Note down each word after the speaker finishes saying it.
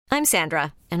I'm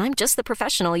Sandra, and I'm just the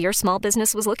professional your small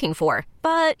business was looking for.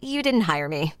 But you didn't hire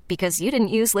me because you didn't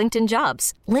use LinkedIn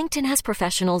Jobs. LinkedIn has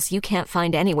professionals you can't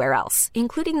find anywhere else,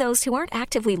 including those who aren't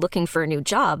actively looking for a new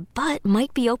job, but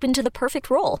might be open to the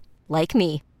perfect role, like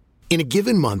me. In a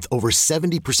given month, over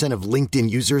 70% of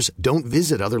LinkedIn users don't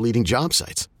visit other leading job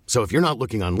sites. So if you're not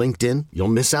looking on LinkedIn, you'll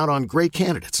miss out on great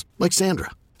candidates like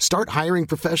Sandra. Start hiring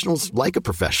professionals like a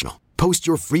professional. Post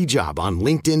your free job on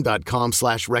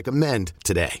linkedin.com/recommend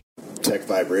today. Tech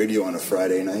Vibe Radio on a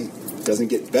Friday night doesn't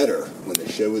get better when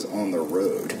the show is on the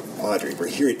road. Audrey, we're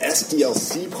here at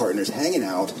SDLC Partners hanging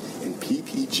out in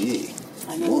PPG.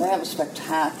 I know, they have a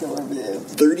spectacular view.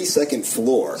 32nd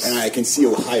floor, and I can see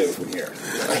Ohio from here.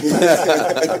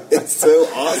 It's so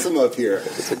awesome up here.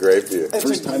 It's a great view.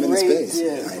 First time in the space.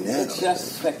 View. I know. It's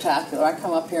just spectacular. I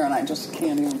come up here and I just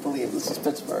can't even believe this is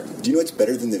Pittsburgh. Do you know what's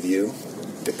better than the view?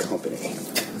 The company.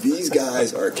 These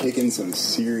guys are kicking some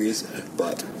serious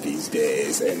butt these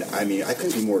days. And I mean, I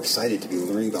couldn't be more excited to be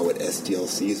learning about what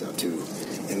SDLC is up to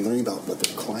and learning about what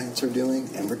their clients are doing.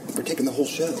 And we're taking the whole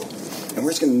show. And we're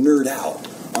just going to nerd out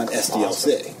on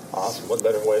SDLC. Awesome. What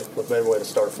better way to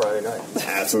start a Friday night?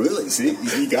 Absolutely. See,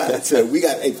 you got it. So we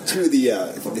got two of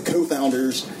the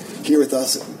co-founders here with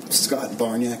us, Scott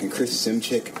Barniak and Chris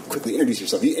Simchick. Quickly introduce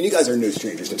yourself. And you guys are no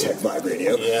strangers to Tech Vibe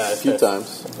Radio. Yeah, a few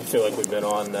times. I feel like we've been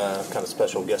on kind of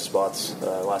special guest spots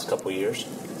the last couple of years.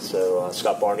 So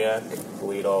Scott Barniak,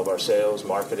 lead all of our sales,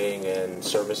 marketing, and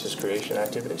services creation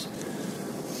activities.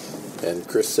 And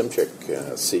Chris Simchick,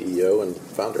 CEO and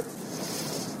founder.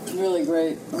 Really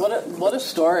great. What a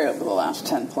story over the last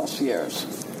 10 plus years.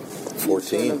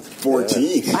 14.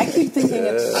 14. I keep thinking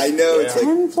it's I know, it's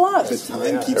 10 like plus. the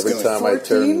time keeps Every going. time 14? I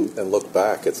turn and look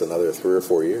back, it's another 3 or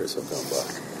 4 years have gone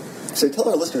by. So tell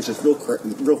our listeners just real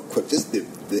quick, just the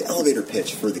elevator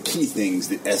pitch for the key things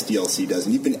that SDLC does.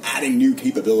 And you've been adding new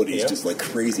capabilities just like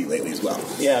crazy lately as well.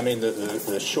 Yeah, I mean,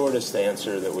 the shortest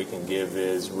answer that we can give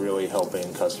is really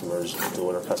helping customers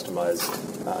deliver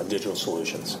customized digital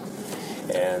solutions.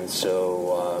 And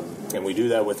so, and we do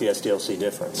that with the SDLC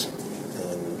difference.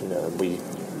 And we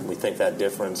think that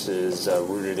difference is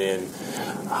rooted in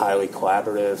highly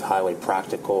collaborative, highly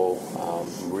practical,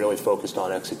 really focused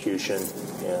on execution,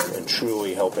 and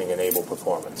truly helping enable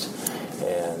performance.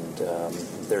 And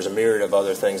there's a myriad of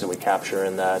other things that we capture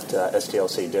in that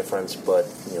SDLC difference, but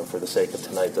for the sake of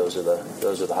tonight, those are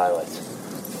the highlights.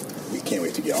 We can't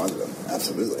wait to get on to them.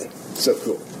 Absolutely. So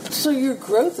cool. So your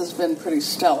growth has been pretty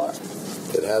stellar.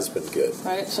 It has been good.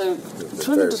 Right, so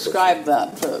try to describe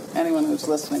that to anyone who's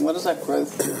listening. What does that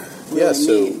growth really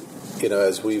mean?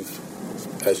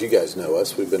 As you guys know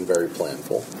us, we've been very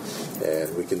planful,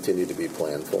 and we continue to be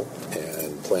planful,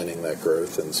 and planning that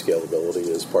growth and scalability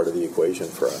is part of the equation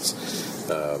for us.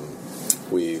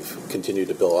 We've continued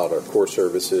to build out our core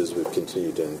services. We've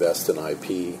continued to invest in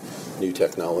IP, new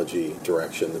technology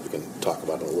direction that we can talk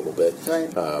about in a little bit.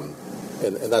 Right.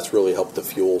 And that's really helped to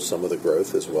fuel some of the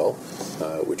growth as well.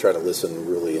 We try to listen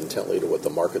really intently to what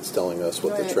the market's telling us,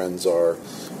 what the trends are.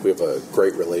 We have a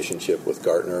great relationship with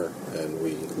Gartner, and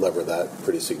we lever that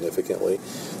pretty significantly,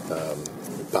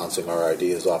 bouncing our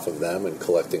ideas off of them and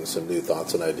collecting some new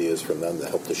thoughts and ideas from them that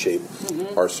help to shape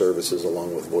our services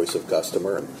along with voice of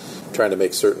customer, and trying to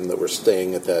make certain that we're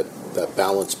staying at that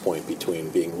balance point between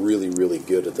being really, really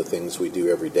good at the things we do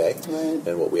every day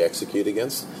and what we execute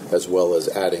against, as well as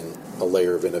adding a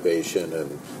layer of innovation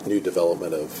and new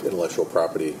development of intellectual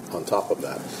property on top of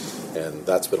that. And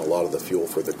that's been a lot of the fuel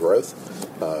for the growth.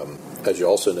 As you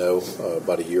also know,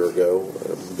 about a year ago,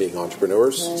 being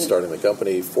entrepreneurs, starting the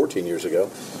company 14 years ago,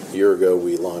 a year ago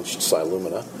we launched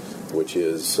Silumina, which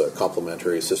is a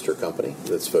complementary sister company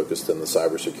that's focused in the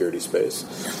cybersecurity space.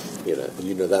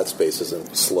 You know that space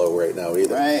isn't slow right now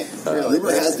either. Right.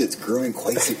 Rumor has it it's growing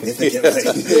quite significantly.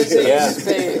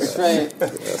 Space, right.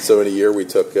 So in a year we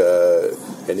took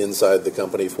an inside the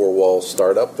company four-wall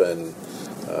startup and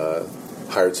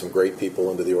hired some great people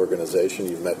into the organization.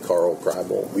 You've met Carl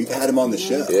Kreibel. We've had him on the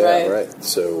show. Yeah, right.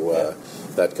 So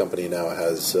that company now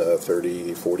has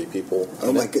 30, 40 people.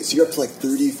 Oh my God. So you're up to like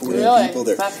 30, 40 people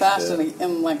there. That fast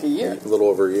in like a year. A little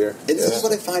over a year. And this is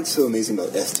what I find so amazing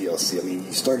about SDLC. I mean,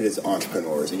 you started as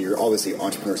entrepreneurs, and you're obviously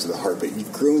entrepreneurs to the heart, but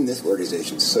you've grown this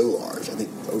organization so large. I think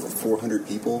over 400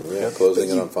 people. Yeah, closing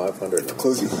in on 500.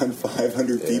 Closing on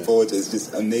 500 people, which is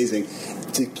just amazing.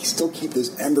 To still keep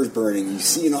those embers burning, you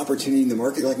see an opportunity in the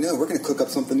market. You're like, no, we're going to cook up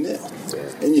something new.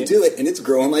 And you do it, and it's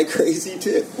growing like crazy,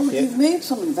 too. Well, you've made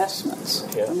some investments.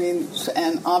 Yeah. I mean,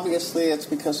 and obviously it's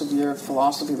because of your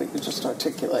philosophy that you just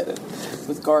articulated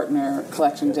with Gartner,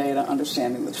 collecting data,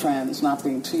 understanding the trends, not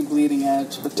being too bleeding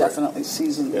edge, but definitely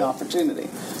seizing the opportunity.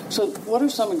 So what are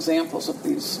some examples of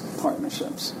these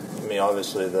partnerships? I mean,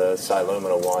 obviously the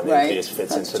Silumina one just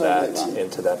fits into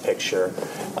that picture.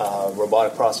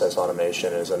 Robotic process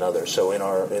automation is another. So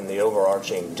in the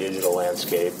overarching digital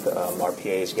landscape,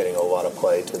 RPA is getting a lot of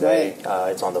play today.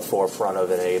 It's on the forefront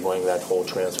of enabling that whole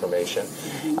transformation.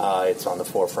 It's on the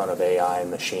forefront of AI and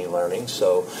machine learning.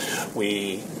 So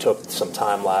we took some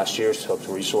time last year, took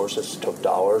resources, took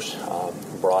dollars,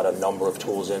 brought a number of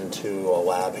tools into a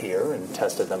lab here and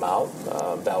tested them out,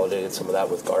 validated some of that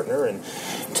with Gartner. And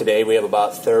today we have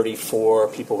about 34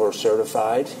 people who are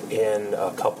certified in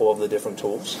a couple of the different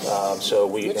tools.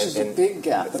 Which is a big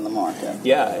gap in the market.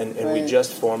 Yeah, and we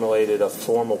just formulated a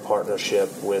formal partnership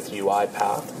with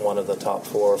UiPath, one of the top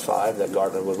 4 or 5 that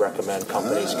Gartner would recommend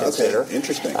companies consider. Okay.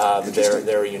 Interesting.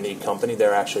 They're a unique company. They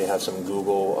actually have some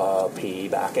Google PE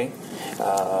backing.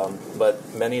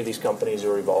 But many of these companies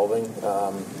are evolving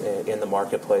in the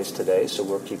marketplace today, so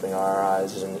we're keeping our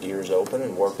eyes and ears open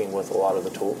and working with a lot of the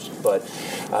tools. But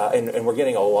and we're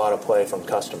getting a lot of play from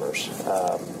customers.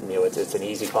 It's an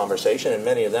easy conversation, and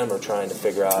many of them are trying to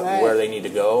figure out where they need to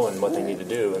go and what they need to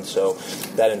do. And so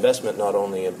that investment not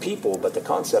only in people, but the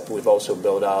concept, we've also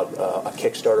built out a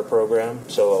Kickstarter program,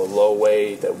 so a low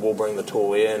way that we'll bring the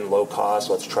tool in, low cost,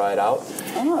 let's try it out.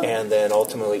 And then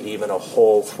ultimately even a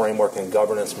whole framework and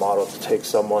governance model to take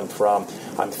someone from,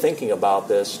 I'm thinking about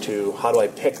this, to how do I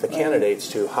pick the candidates,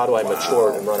 to how do I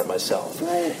mature it and run it myself.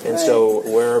 So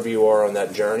wherever you are on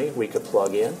that journey, we could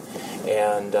plug in.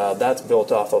 And that's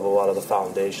built off of a lot of the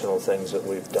foundational things that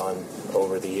we've done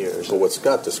over the years. But what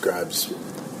Scott describes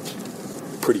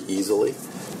pretty easily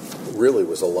really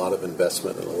was a lot of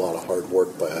investment and a lot of hard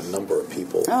work by a number of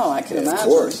people. Oh, I can imagine. Of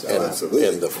course, absolutely.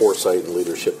 And the foresight and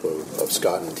leadership of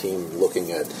Scott and team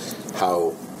looking at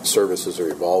how services are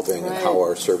evolving and how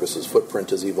our services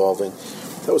footprint is evolving.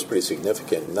 That was pretty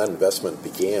significant, and that investment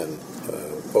began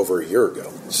over a year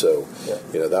ago. So,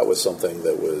 that was something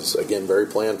that was, again, very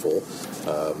planful,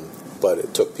 but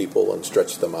it took people and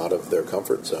stretched them out of their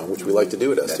comfort zone, which we like to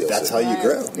do at SDLC. That's how you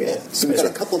grow. So we've got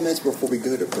a couple of minutes before we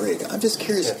go to break. I'm just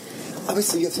curious.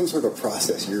 Obviously, you have some sort of a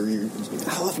process.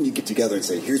 How often do you get together and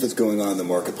say, here's what's going on in the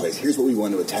marketplace, here's what we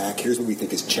want to attack, here's what we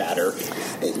think is chatter.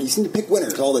 And you seem to pick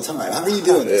winners all the time. How are you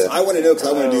doing this? I want to know because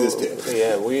I want to do this too.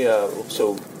 Yeah, we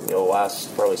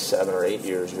last probably 7 or 8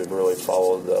 years, we've really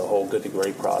followed the whole Good to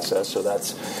Great process. So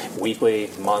that's weekly,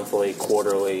 monthly,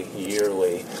 quarterly,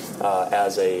 yearly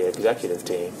as a executive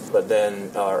team. But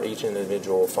then each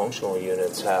individual functional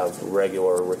units have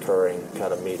regular, recurring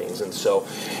kind of meetings. And so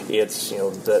it's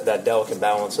that delicate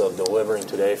balance of delivering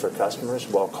today for customers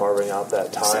while carving out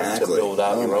that time to build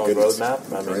out your own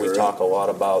roadmap. I mean, we talk a lot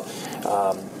about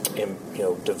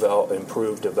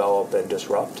improve, develop, and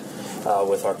disrupt.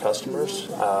 With our customers.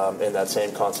 And that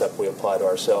same concept we apply to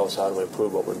ourselves. How do we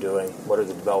improve what we're doing? What are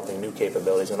the developing new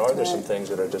capabilities? And are there some things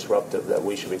that are disruptive that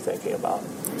we should be thinking about?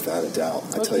 Without a doubt.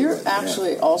 You're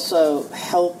actually also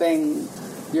helping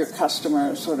your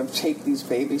customers sort of take these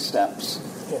baby steps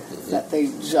that they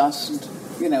just,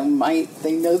 they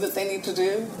know that they need to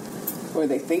do, or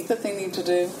they think that they need to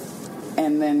do,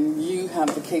 and then you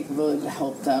have the capability to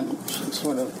help them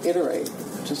sort of iterate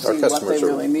to see what they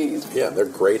really need. Yeah, they're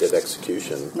great at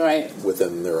execution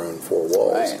within their own 4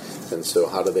 walls. And so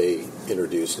how do they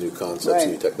introduce new concepts,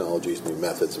 new technologies, new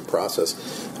methods and process?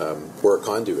 We're a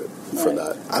conduit for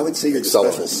that. I would say you're the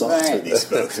special sauce for these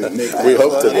folks. We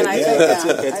hope to be. And I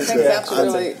think that's a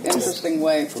really interesting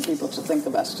way for people to think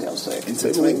of SDLC. And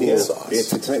so tonight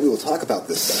we will talk about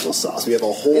this special sauce. We have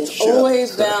a whole show. It's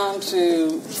always down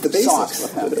to the basics.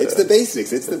 It's the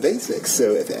basics. It's the basics.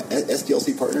 So if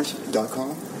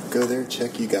SDLCpartners.com, go there,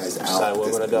 check you guys out.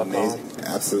 Silumina.com.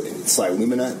 Absolutely.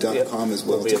 Silumina.com as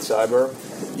well. We'll be at Cyber.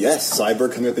 Yes, Cyber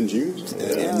coming up in June,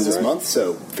 end of this month.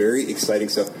 So very exciting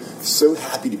stuff. So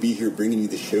happy to be here bringing you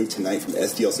the show tonight from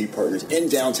SDLC Partners in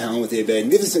downtown with a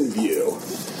magnificent view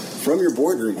from your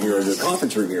boardroom here, or the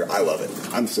conference room here. I love it.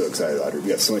 I'm so excited about it.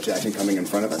 We have so much action coming in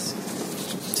front of us.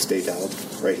 Stay dialed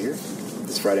right here.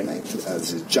 This Friday night.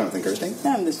 This is Jonathan Kirstein.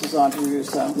 And this is Audrey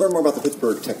Russo. Learn more about the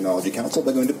Pittsburgh Technology Council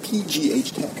by going to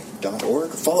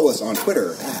pghtech.org. Follow us on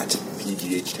Twitter at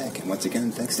pghtech. And once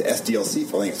again, thanks to SDLC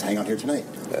for letting us hang out here tonight.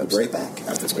 We'll be right back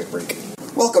after this quick break.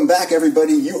 Welcome back,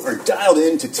 everybody. You are dialed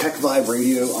in to Tech Vibe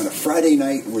Radio on a Friday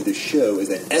night where the show is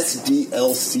at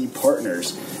SDLC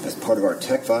Partners as part of our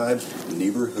Tech Vibe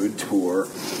neighborhood tour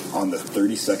on the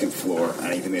 32nd floor.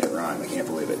 I even made it rhyme. I can't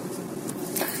believe it.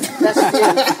 That's you.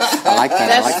 I like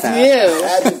that. That's I like you.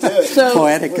 Had to do it. So,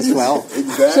 Poetic as well.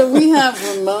 Exactly. so we have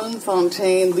Ramon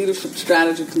Fontaine, leadership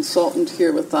strategy consultant,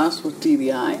 here with us with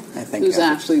DDI, who's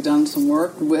actually done some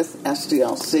work with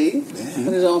SDLC,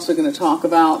 and is also going to talk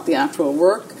about the actual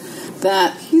work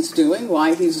that he's doing,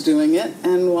 why he's doing it,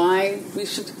 and why we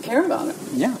should care about it.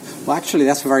 Yeah. Well, actually,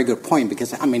 that's a very good point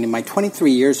because, I mean, in my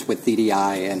 23 years with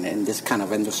DDI and in this kind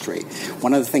of industry,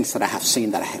 one of the things that I have seen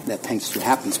that tends to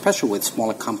happen, especially with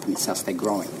smaller companies as they're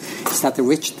growing, is that they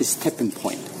reach this tipping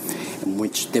point in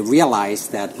which they realize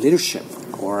that leadership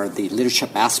or the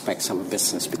leadership aspects of a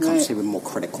business becomes even more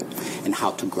critical in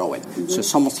how to grow it. Mm-hmm. So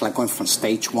it's almost like going from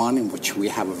stage one, in which we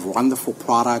have a wonderful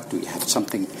product, we have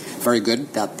something very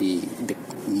good that the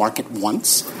market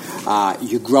wants.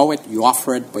 You grow it, you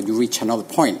offer it, but you reach another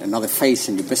point, another phase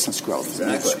in your business growth,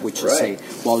 which is say,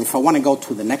 well, if I want to go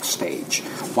to the next stage,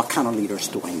 what kind of leaders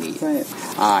do I need? Right.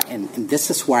 And this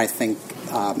is where I think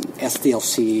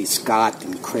SDLC, Scott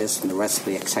and Chris and the rest of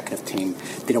the executive team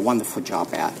did a wonderful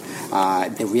job at.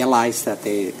 They realized that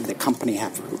the company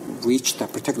have reached a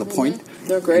particular point in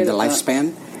the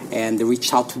lifespan, and they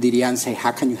reached out to DDI and say,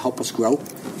 how can you help us grow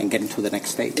and get into the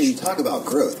next stage? And you talk about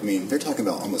growth. I mean, they're talking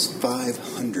about almost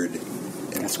 500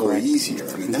 employees here.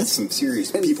 I mean, that's some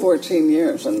serious people. In 14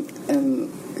 years, and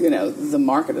you know, the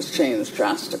market has changed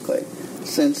drastically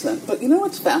since then. But you know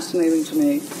what's fascinating to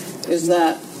me is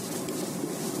that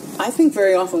I think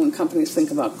very often when companies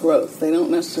think about growth, they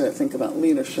don't necessarily think about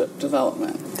leadership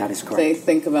development. That is correct. They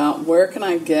think about where can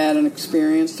I get an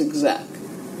experienced exec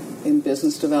in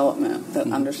business development that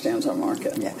understands our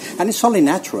market. Yeah, and it's only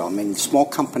natural. I mean, small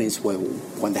companies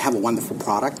when they have a wonderful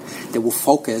product, they will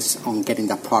focus on getting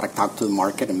that product out to the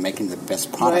market and making the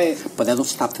best product. Right. But they don't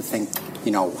stop to think,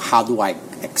 you know, how do I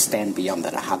extend beyond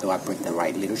that? How do I bring the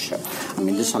right leadership? I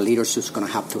mean, these are leaders who's going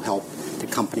to have to help the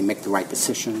company make the right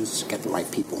decisions, get the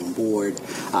right people on board,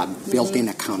 build in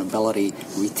accountability,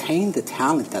 retain the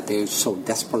talent that they're so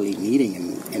desperately needing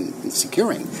and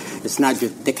securing. It's not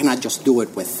they cannot just do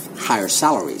it with higher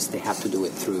salaries. They have to do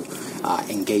it through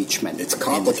engagement. It's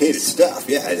complicated stuff.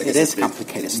 Yeah, it is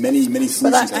complicated stuff. Many solutions.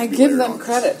 But I give them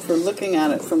credit for looking at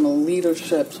it from a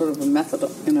leadership sort of a method,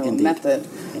 method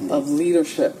of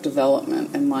leadership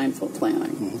development and mindful planning.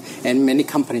 Mm-hmm. And many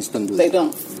companies don't do that. They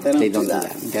don't do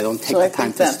that. They don't take the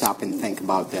time to stop and think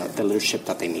about the leadership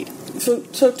that they need.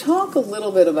 So talk a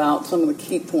little bit about some of the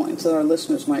key points that our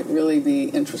listeners might really be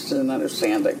interested in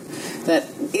understanding. That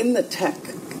in the tech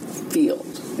field,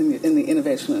 in the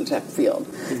innovation and tech field,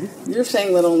 you're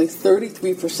saying that only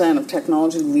 33% of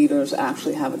technology leaders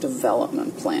actually have a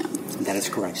development plan. That is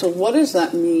correct. So what does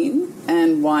that mean,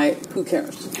 and why? Who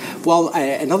cares? Well,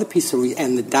 another piece of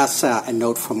and that's a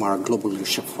note from our Global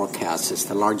Leadership Forecast. It's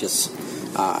the largest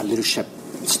leadership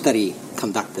study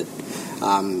conducted.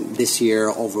 This year,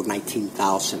 over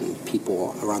 19,000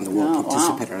 people around the world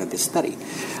participated in this study.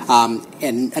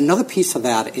 And another piece of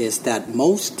that is that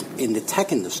most in the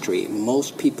tech industry,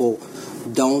 most people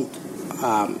don't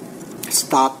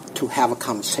stop to have a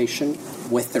conversation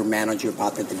with their manager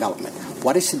about the development.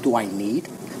 What is it do I need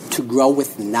to grow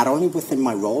with, not only within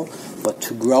my role, but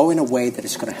to grow in a way that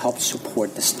is going to help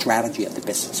support the strategy of the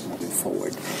business moving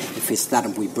forward. If it's that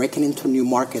we're breaking into new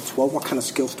markets, well, what kind of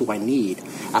skills do I need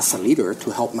as a leader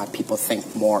to help my people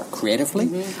think more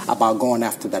creatively about going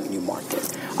after that new market?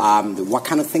 What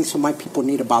kind of things do my people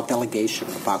need about delegation,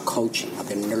 about coaching? Are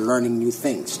they learning new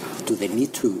things? Do they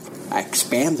need to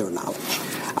expand their knowledge?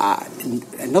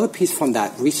 Another piece from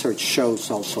that research shows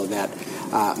also that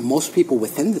most people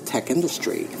within the tech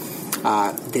industry,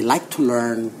 they like to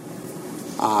learn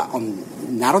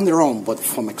not on their own, but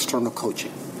from external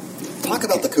coaching. Talk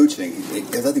about the coaching,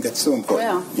 because I think that's so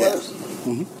important. Yeah.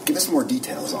 Give us some more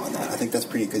details on that. I think that's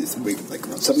pretty good. It's like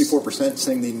around 74%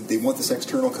 saying they want this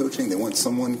external coaching. They want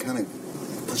someone kind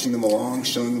of pushing them along,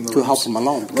 showing them the to help them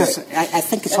along. Because I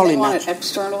think it's only they want natural. it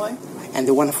externally? And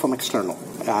they want it from external.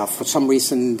 For some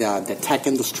reason, the tech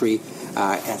industry,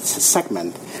 as a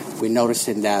segment, we're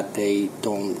noticing that they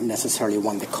don't necessarily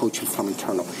want the coaching from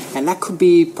internal. And that could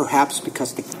be perhaps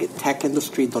because the tech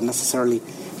industry don't necessarily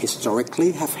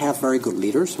historically have had very good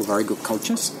leaders or very good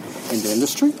coaches in the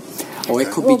industry. Or it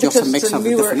could be just a mix of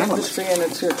different elements. Industry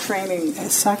and it's your training.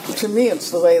 Exactly. To me, it's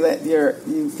the way that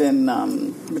you've been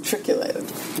matriculated.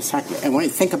 Exactly. And when you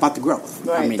think about the growth.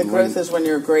 Right. I mean, the growth is when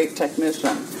you're a great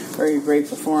technician or you're a great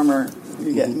performer,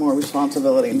 you get more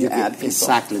responsibility and you add people.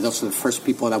 Exactly. Those are the first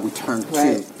people that we turn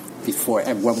to before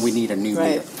when we need a new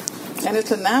leader. And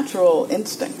it's a natural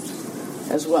instinct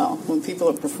as well. When people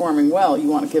are performing well, you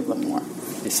want to give them more.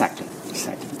 Exactly.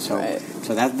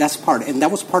 So that's part, and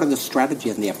that was part of the strategy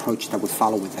and the approach that we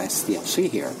follow with SDLC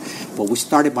here. But we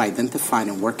started by identifying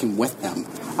and working with them,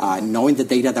 knowing the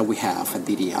data that we have at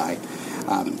DDI,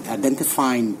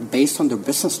 identifying based on their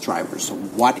business drivers,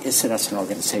 what is it as an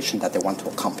organization that they want to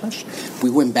accomplish. We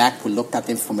went back, we looked at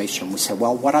the information, we said,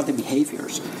 well, what are the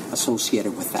behaviors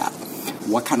associated with that?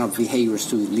 What kind of behaviors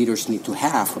do leaders need to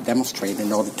have or demonstrate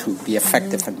in order to be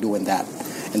effective in doing that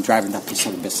and driving that piece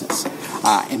of the business?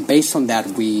 And based on that,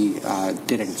 we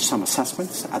did some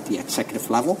assessments at the executive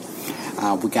level.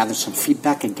 We gathered some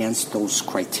feedback against those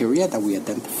criteria that we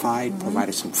identified,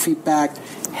 provided some feedback,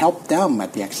 helped them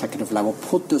at the executive level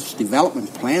put those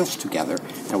development plans together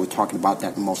that we're talking about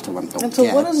that most of them don't And so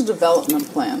get. what is a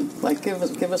development plan? Like, give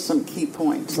us some key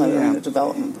points that are in a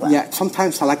development plan. Yeah,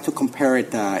 sometimes I like to compare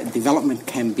it. Development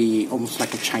can be almost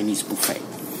like a Chinese buffet.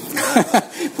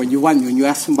 when you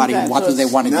ask somebody what do they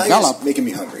want to now develop, you're just making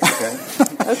me hungry. Okay.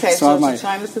 Okay, so it's a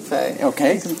Chinese buffet.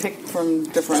 Okay. You can pick from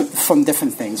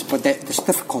different things, but there's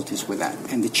difficulties with that,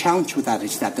 and the challenge with that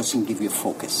is that doesn't give you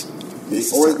focus.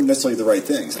 Or necessarily the right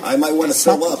things. I might want to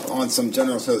fill up on some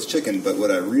General Tso's chicken, but what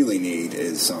I really need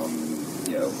is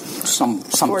something else.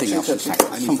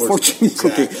 Exactly. Some fortune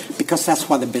cookie, because that's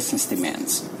what the business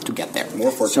demands to get there.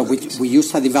 More fortune cookies. we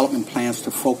use our development plans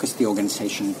to focus the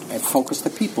organization, focus the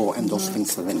people, and those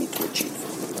things that they need to achieve.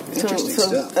 Interesting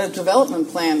stuff. A development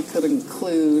plan could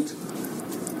include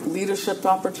leadership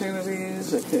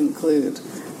opportunities. It could include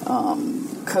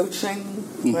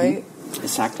coaching, right?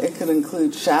 Exactly. It could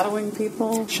include shadowing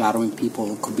people.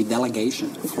 It could be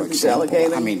delegation, for be example.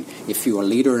 delegating. I mean, if you're a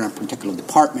leader in a particular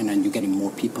department and you're getting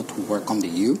more people to work under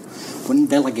you, wouldn't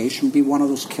delegation be one of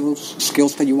those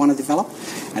skills that you want to develop?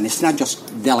 And it's not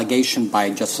just delegation by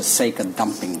just the sake of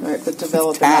dumping but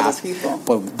developing tasks, other people.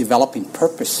 but developing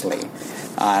purposely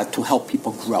to help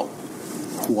people grow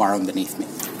who are underneath me.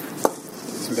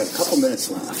 So we've got a couple minutes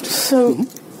left. So,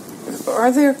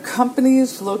 are there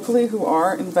companies locally who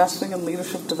are investing in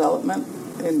leadership development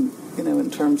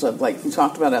in terms of, like you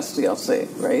talked about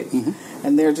SDLC, right?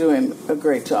 And they're doing a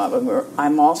great job. And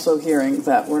I'm also hearing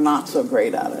that we're not so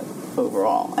great at it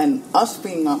overall. And us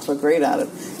being not so great at it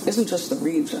isn't just the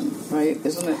region, right?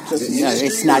 Isn't it just...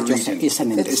 it's not just... It's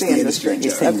an industry. It's the industry.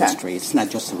 It's the industry. It's not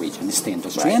just the region. It's the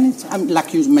industry. Right. And it's,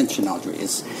 like you mentioned, Audrey,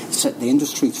 the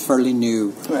industry is fairly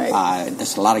new. Right.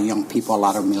 There's a lot of young people, a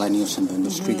lot of millennials in the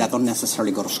industry that don't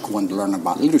necessarily go to school and learn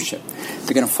about leadership.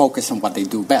 They're going to focus on what they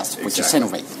do best, which is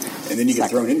innovate. And then you get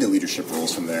thrown into leadership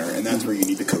roles from there, and that's where you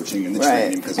need the coaching and the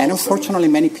training. And unfortunately,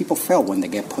 many people fail when they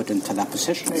get put into that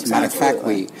position. As a matter of fact,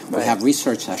 we have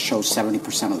research that shows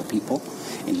 70% of the people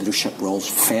in leadership roles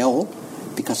fail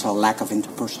because of a lack of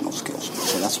interpersonal skills.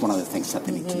 So that's one of the things that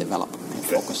they need to develop and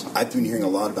focus on. I've been hearing a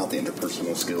lot about the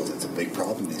interpersonal skills. It's a big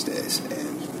problem these days,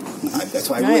 and that's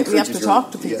why I really encourage we have to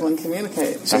talk to people and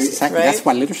communicate. That's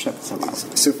what leadership is about.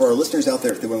 So for our listeners out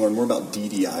there, if they want to learn more about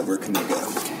DDI, where can they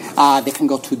go? They can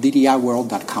go to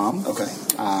ddiworld.com. Okay.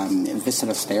 And visit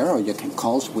us there, or you can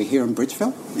call us. We're here in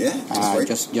Bridgeville. Yeah,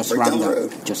 just right down the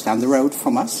road. Just down the road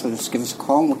from us. So just give us a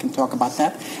call and we can talk about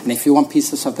that. And if you want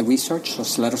pieces of the research,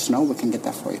 just let us know. We can get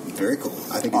that for you. Very cool.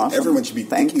 I think everyone should be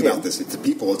thinking about this. It's the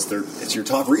people. It's your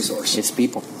top resource. It's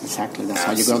people. Exactly. That's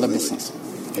how you grow the business.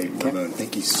 Hey, Ramon,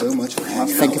 thank you so much for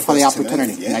hanging out. Thank you for the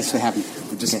opportunity. Yeah. Nice to have you.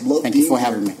 Thank you for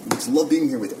having me. Just love being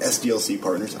here with SDLC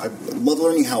partners. I love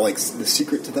learning how the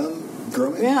secret to them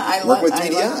growing. Yeah, I work with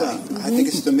DDI. I think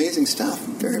it's just amazing stuff.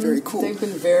 Very, very cool. They've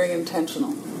been very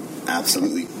intentional.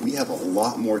 Absolutely. We have a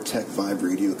lot more Tech Vibe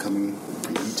Radio coming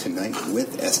for you tonight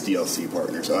with SDLC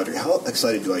partners. Audrey, how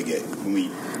excited do I get when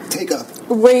we take up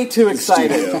way too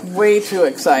excited. Way too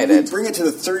excited. We bring it to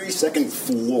the 32nd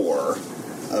floor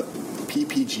of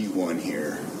PPG1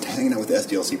 here, hanging out with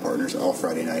SDLC partners all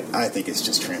Friday night. I think it's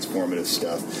just transformative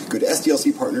stuff. Go to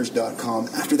SDLCpartners.com.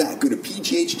 After that, go to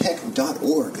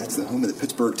pghtech.org. That's the home of the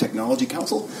Pittsburgh Technology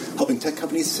Council, helping tech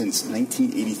companies since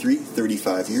 1983,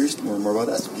 35 years. To learn more about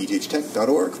us,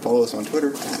 pghtech.org. Follow us on Twitter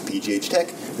at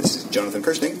pghtech. This is Jonathan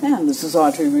Kirsting. And this is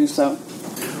Audrey Russo.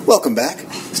 Welcome back.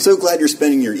 So glad you're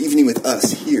spending your evening with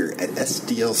us here at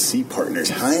SDLC Partners.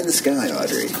 High in the sky,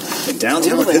 Audrey. In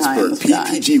downtown Pittsburgh,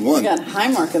 PPG1. We got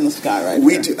Highmark in the sky right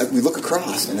we here. Do. We look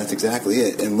across, and that's exactly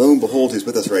it. And lo and behold, who's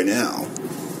with us right now?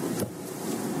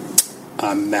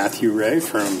 I'm Matthew Ray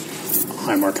from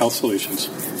Highmark Health Solutions.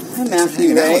 Hi,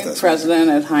 Matthew Ray, President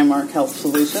at Highmark Health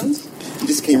Solutions. You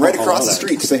just came right across the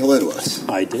street to say hello to us.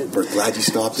 I did. We're glad you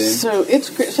stopped in. So it's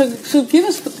so give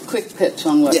us a quick pitch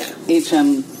on what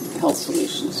HM Health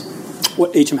Solutions.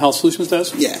 What HM Health Solutions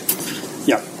does? Yeah.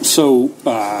 Yeah. So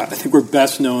I think we're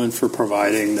best known for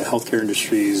providing the healthcare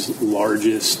industry's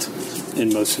largest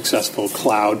and most successful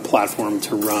cloud platform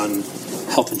to run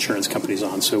health insurance companies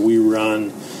on. So we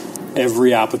run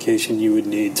every application you would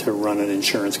need to run an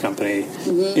insurance company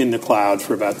in the cloud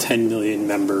for about 10 million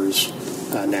members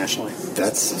nationally.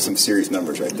 That's some serious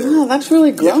numbers right there. Wow, that's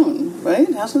really grown, right?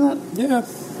 Hasn't that? Yeah.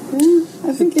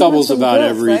 I think It doubles you had some about growth,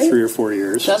 every right? 3 or 4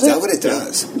 years. Does Is it? that what it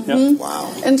does? Yep.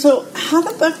 Wow. And so, how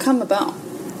did that come about?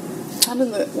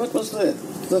 What was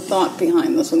the thought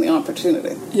behind this and the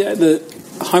opportunity? Yeah, the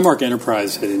Highmark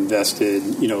Enterprise had invested,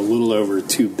 a little over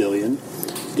 $2 billion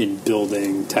in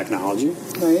building technology.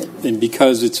 Right. And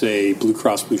because it's a Blue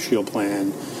Cross Blue Shield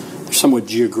plan, they're somewhat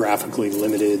geographically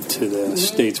limited to the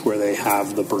states where they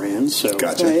have the brand. So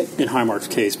Gotcha. Right. in Highmark's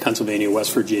case, Pennsylvania,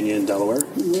 West Virginia, and Delaware.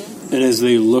 And as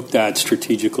they looked at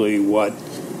strategically what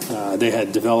they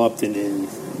had developed and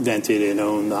invented and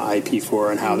owned the IP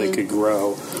for and how they could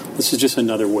grow, this is just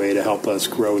another way to help us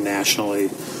grow nationally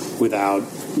without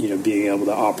being able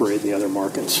to operate in the other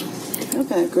markets.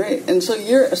 Okay, great. And so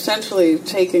you're essentially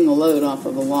taking a load off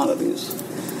of a lot of these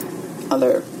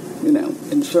other,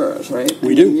 insurers, right?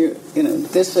 We do.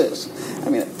 This is,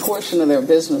 a portion of their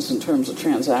business in terms of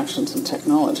transactions and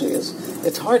technology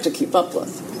it's hard to keep up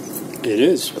with. It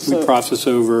is. So- We process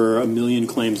over 1 million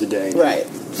claims a day. Right.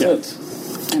 So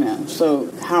Yeah. it's, so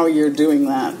how you're doing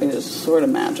that is sort of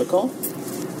magical.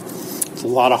 It's a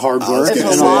lot of hard I was work gonna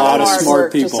and say, a lot of hard smart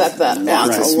work people. to set that. Yeah,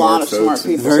 Lots of a lot of smart smart folks.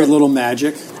 people. Very So- little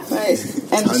magic. Right.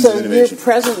 And Tons so of your innovation.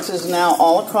 presence is now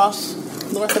all across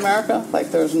North America?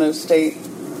 Like there's no state?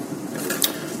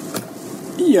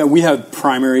 Yeah, we have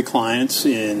primary clients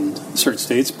in certain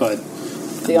states, but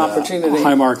The opportunity.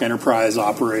 Highmark Enterprise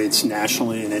operates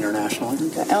nationally and internationally.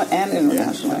 Okay. And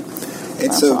internationally. And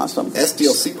That's so awesome.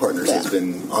 SDLC Partners has Yeah.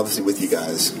 been obviously with you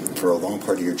guys for a long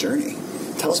part of your journey.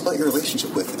 Tell us about your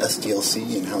relationship with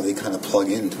SDLC and how they kind of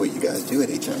plug into what you guys do at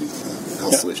HM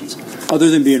Health Yeah. Solutions. Other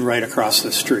than being right across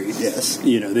the street, Yes.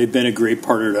 they've been a great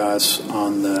partner to us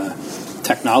on the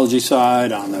technology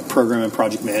side, on the program and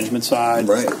project management side,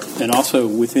 Right. and also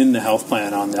within the health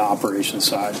plan on the operations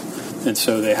side. And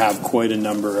so they have quite a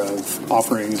number of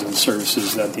offerings and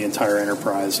services that the entire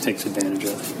enterprise takes advantage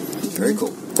of. Very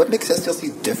cool. What makes SDLC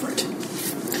different?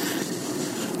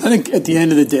 I think at the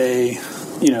end of the day,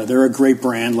 they're a great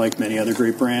brand like many other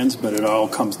great brands, but it all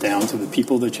comes down to the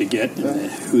people that you get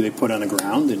and who they put on the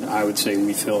ground. And I would say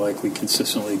we feel like we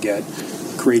consistently get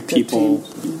great people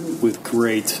with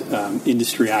great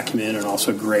industry acumen and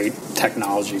also great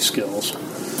technology skills.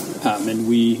 And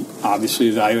we obviously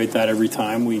evaluate that every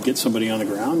time we get somebody on the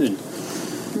ground, and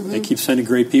they keep sending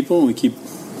great people, and we keep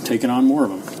taking on more of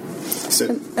them.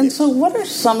 So, And so when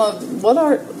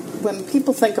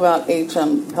people think about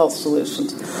HM Health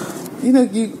Solutions,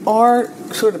 you are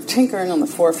sort of tinkering on the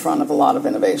forefront of a lot of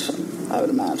innovation, I would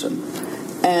imagine.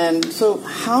 And so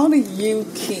how do you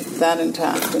keep that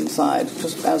intact inside,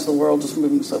 just as the world is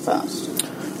moving so fast?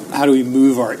 How do we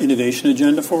move our innovation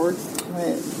agenda forward?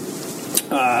 Right.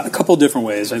 A couple different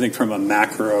ways. I think from a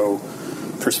macro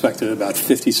perspective, about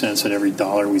 50 cents on every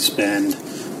dollar we spend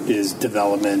is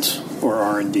development or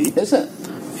R&D. Is it?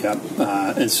 Yep.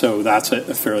 And so that's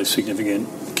a fairly significant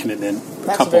commitment.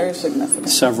 That's very significant.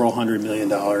 Several $100 million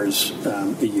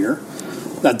a year.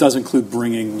 That does include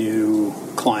bringing new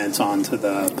clients onto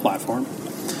the platform.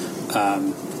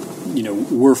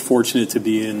 We're fortunate to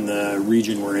be in the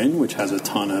region we're in, which has a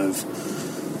ton of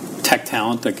tech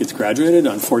talent that gets graduated.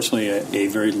 Unfortunately, a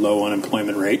very low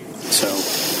unemployment rate. So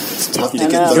it's tough to I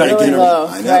get know, them. really low,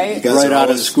 I know. right? You guys Right are out of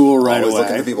always- school right always away.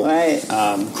 looking for people.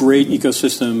 Right. great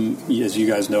ecosystem, as you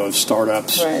guys know, of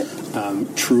startups. Right.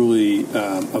 Truly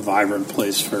a vibrant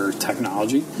place for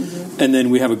technology. And then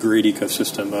we have a great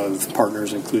ecosystem of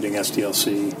partners, including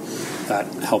SDLC, that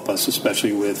help us,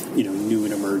 especially with new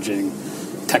and emerging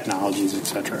technologies,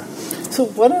 etc. So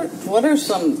what are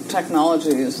some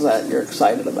technologies that you're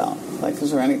excited about? Like,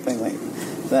 is there anything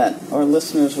that our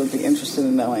listeners would be interested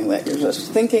in knowing that you're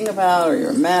just thinking about or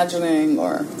you're imagining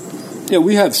or... Yeah,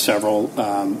 we have several.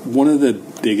 One of the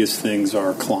biggest things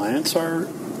our clients are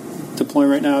deploying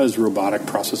right now is robotic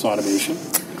process automation.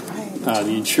 Right.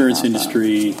 The insurance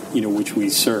industry, which we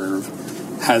serve,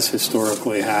 has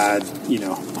historically had,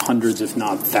 hundreds, if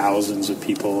not thousands, of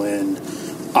people in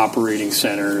operating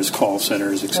centers, call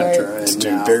centers, etc. Right. It's And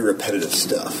doing now, very repetitive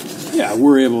stuff. yeah,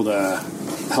 we're able to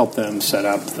help them set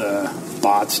up the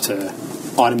bots to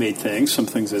automate things. Some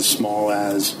things as small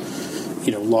as,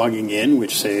 logging in,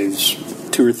 which saves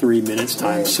 2 or 3 minutes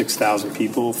times Right. 6,000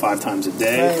 people 5 times a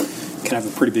day. Right. Can have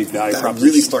a pretty big value That proposition.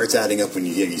 really starts adding up when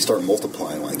you start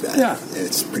multiplying like that. Yeah.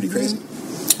 It's pretty crazy.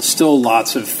 still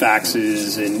lots of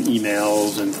faxes and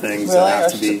emails and things Really?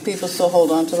 that have to be People still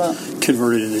hold on to that?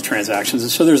 converted into transactions.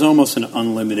 And so there's almost an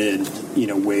unlimited,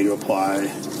 way to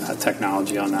apply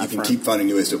technology on that You can front. keep finding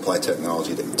new ways to apply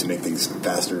technology to make things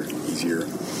faster, easier,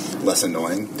 less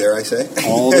annoying, dare I say.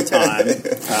 All the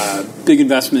time. Big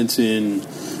investments in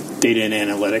data and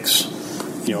analytics.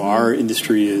 Our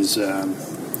industry is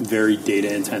very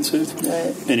data intensive.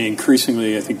 Right. And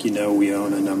increasingly, I think we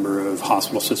own a number of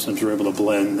hospital systems. We're able to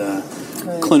blend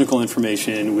clinical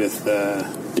information with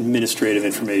administrative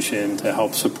information to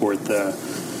help support the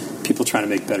people trying to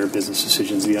make better business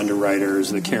decisions, the underwriters,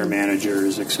 the care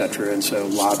managers, et cetera. And so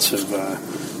lots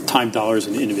of time, dollars,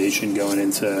 and innovation going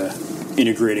into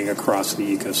integrating across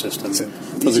the ecosystem.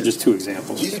 Those are just two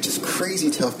examples. These are just crazy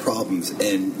tough problems.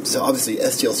 And so obviously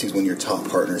SDLC is one of your top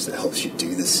partners that helps you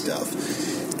do this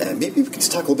stuff. And maybe we could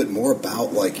just talk a little bit more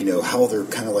about, how they're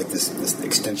kind of like this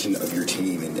extension of your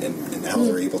team and how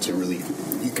they're able to really,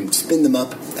 you can spin them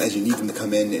up as you need them to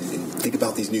come in and think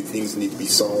about these new things that need to be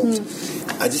solved.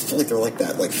 I just feel like they're like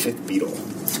that, fifth Beatle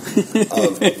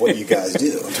of what you guys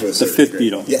do. To a the fifth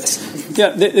Beatle. Yes. Yeah,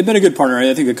 they've been a good partner.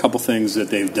 I think a couple things that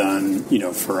they've done,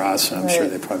 for us, I'm sure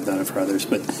they've probably done it for others,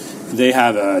 but they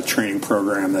have a training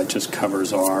program that just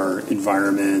covers our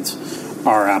environment,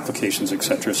 our applications, et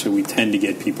cetera. So we tend to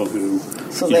get people who...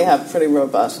 So they have pretty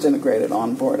robust integrated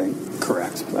onboarding.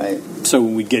 Correct. Right. So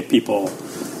when we get people,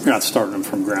 you're not starting them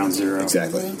from ground zero.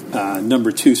 Exactly.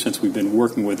 Number two, since we've been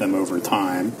working with them over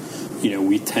time,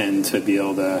 we tend to be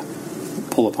able to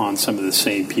pull upon some of the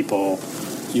same people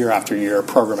year after year,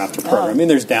 program after program. I mean,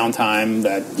 there's downtime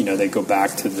that, they go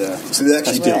back to the... So they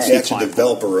actually, SDLC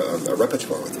develop a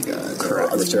repertoire with you guys.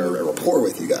 Correct. I would say a rapport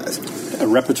with you guys. A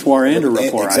repertoire and a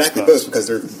rapport, exactly I suppose. both, because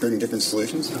they're bringing different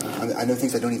solutions. I know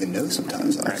things I don't even know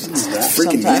sometimes. It's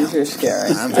freaking me Sometimes out. you're scary.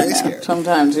 I'm very scared.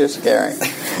 Sometimes you're scary.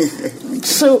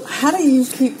 So how do you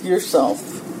keep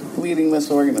yourself leading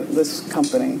this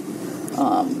company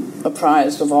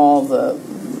apprised of all the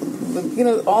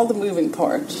moving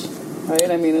parts?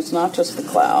 Right? I mean, it's not just the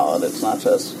cloud, it's not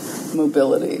just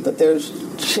mobility, but there's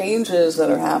changes that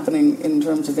are happening in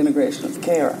terms of integration of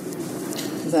care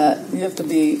that you have to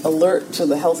be alert to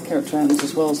the healthcare trends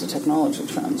as well as the technology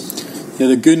trends. Yeah,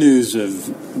 the good news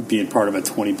of being part of a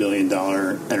 $20 billion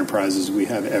enterprise is we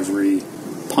have every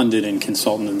pundit and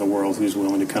consultant in the world who's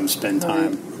willing to come spend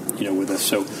time, with us.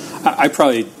 So I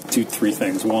probably do three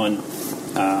things. One,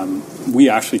 we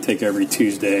actually take every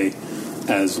Tuesday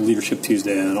as Leadership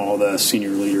Tuesday, and all the senior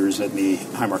leaders at the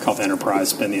Highmark Health Enterprise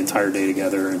spend the entire day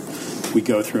together, and we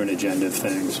go through an agenda of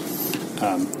things.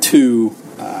 Two,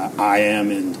 I am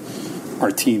and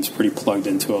our team's pretty plugged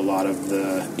into a lot of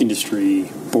the industry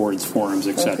boards, forums,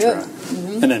 etc.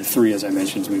 And then three, as I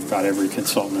mentioned, we've got every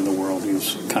consultant in the world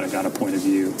who's kind of got a point of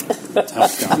view to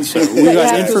help guide. So we've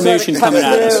got information coming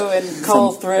at us and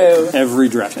call through every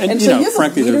direction. And so you have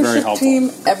frankly, they're very helpful.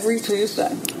 Team every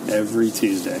Tuesday. Every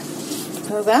Tuesday.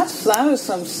 So that is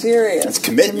some serious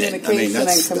commitment. Communication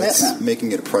and commitment. That's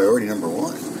making it a priority number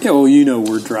one. Yeah, well,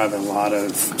 we're driving a lot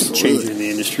of change in the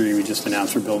industry. We just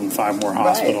announced we're building 5 more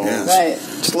hospitals. Right.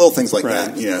 Just little things like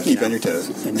that. Keep on your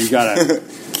toes. And you got to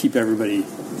keep everybody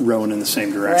rowing in the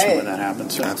same direction when that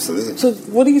happens. So. Absolutely. So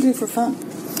what do you do for fun?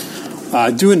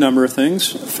 Do a number of things.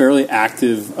 Fairly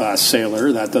active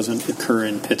sailor. That doesn't occur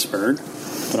in Pittsburgh.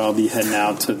 But I'll be heading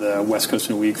out to the West Coast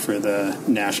in a week for the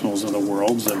Nationals of the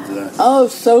Worlds of the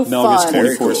Melgus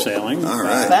 24 sailing. All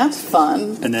right. That's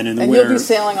fun. And then in the winter... And you'll be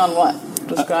sailing on what?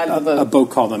 Describe the boat. A boat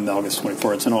called the Melgus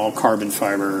 24. It's an all-carbon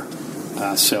fiber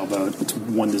sailboat. It's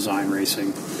one design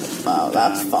racing. Oh,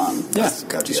 that's fun. Yeah,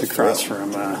 just across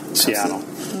from Seattle.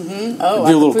 Mm-hmm. Oh, it'll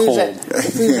be a little cold.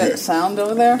 The Puget Sound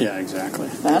over there? Yeah, exactly.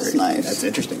 That's nice. That's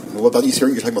interesting. What about you, sir?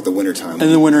 You're talking about the winter time.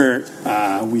 In the winter,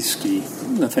 we ski.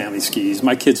 The family skis.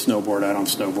 My kids snowboard. I don't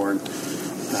snowboard.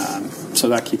 So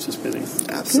that keeps us busy.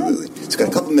 Absolutely. It's got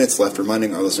a couple minutes left.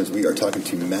 Reminding our listeners, we are talking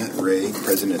to Matt Ray,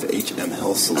 president of HM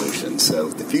Health Solutions. So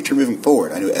the future moving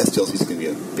forward, I know SDLC is going to be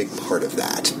a big part of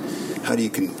that. How do you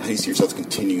see yourselves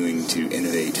continuing to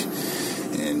innovate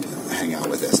and hang out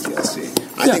with SDLC?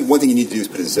 I think one thing you need to do is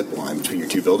put a zip line between your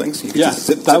two buildings. You could just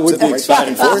zip that would be right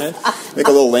exciting. back and forth. Make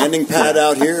a little landing pad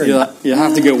out here. You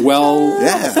have to get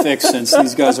fixed since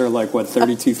these guys are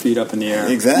 32 feet up in the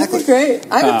air. Exactly. That's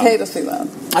great. I would pay to see that.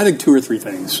 I think 2 or 3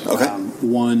 things. Okay.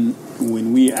 One,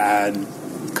 when we add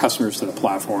customers to the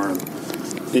platform,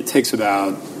 it takes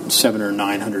about 700 or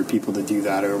 900 people to do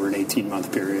that over an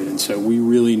 18-month period. And so we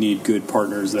really need good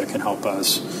partners that can help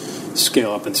us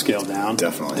scale up and scale down.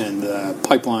 Definitely. And the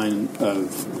pipeline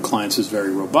of clients is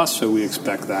very robust, so we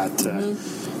expect that to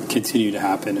continue to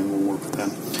happen, and we'll work with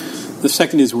them. The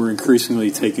second is we're increasingly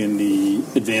taking the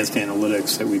advanced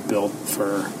analytics that we built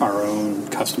for our own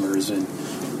customers and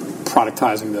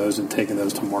productizing those and taking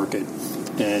those to market.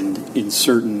 And in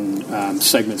certain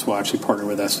segments, we'll actually partner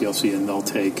with SDLC and they'll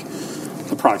take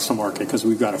the products to market because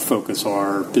we've got to focus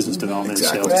our business development and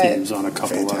sales teams on a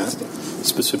couple of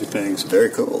specific things. Very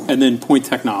cool. And then Point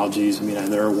Technologies, I mean,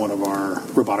 they're one of our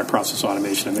robotic process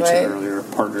automation I mentioned earlier,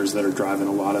 partners that are driving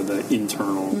a lot of the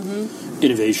internal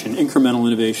innovation, incremental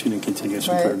innovation, and continuous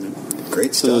improvement.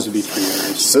 Great stuff. So those would be 3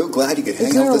 areas. So glad you could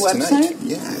hang out with us tonight.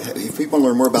 Yeah, if people want to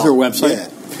learn more about our website,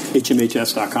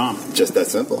 hmhs.com. Just that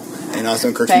simple. And also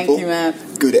encourage people,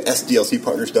 go to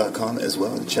sdlcpartners.com as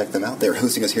well and check them out. They're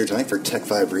hosting us here tonight for Tech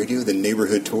 5 Radio, the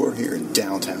neighborhood tour here in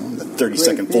downtown, the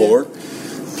 32nd floor.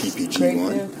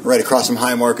 PPG1. Right across from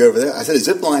Highmark over there. I said a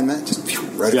zip line, Matt. Just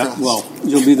right across. Well,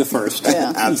 you'll be the first.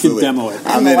 Absolutely. You can demo it.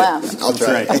 I'm in it. I'll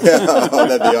try. Right. Oh,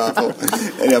 that'd be awful.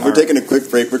 And we're taking a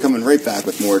quick break. We're coming right back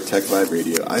with more Tech 5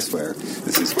 Radio. I swear.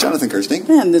 This is Jonathan Kirsting.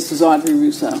 And this is Audrey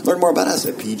Russo. Learn more about us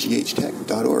at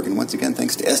pghtech.org. And once again,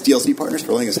 thanks to SDLC Partners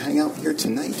for letting us hang out here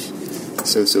tonight.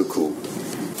 So cool.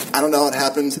 I don't know how it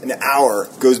happens. An hour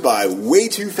goes by way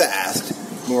too fast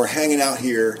when we're hanging out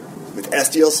here with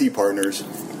SDLC Partners,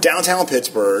 downtown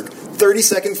Pittsburgh,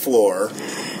 32nd floor,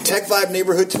 Tech 5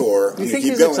 neighborhood tour. You think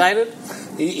he's excited?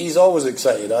 He's always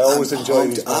excited. I always enjoy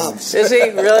these things. Is he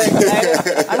really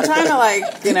excited? I'm trying to,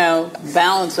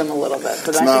 balance him a little bit.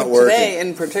 But I think today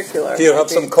in particular. Here, have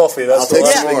some coffee. That's the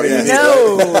last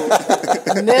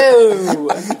thing. No.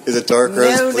 Is it dark,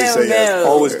 Rose? Please say yes.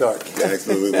 Always dark.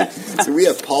 Absolutely. So we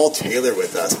have Paul Taylor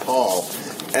with us. Paul,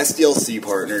 SDLC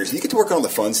Partners. You get to work on the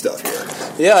fun stuff here.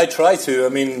 Yeah, I try to. I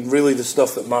mean, really the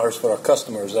stuff that matters for our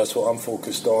customers, that's what I'm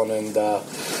focused on. And,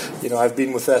 I've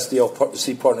been with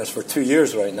SDLC Partners for 2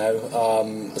 years right now.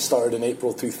 I started in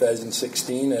April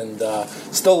 2016 and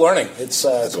still learning. It's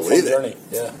a fun journey.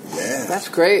 Yeah. That's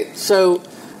great. So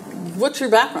what's your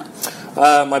background?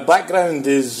 My background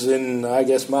is in, I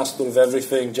guess, master of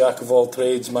everything, jack of all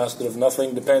trades, master of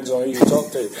nothing, depends on who you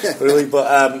talk to, really.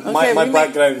 But my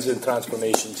background's in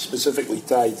transformation, specifically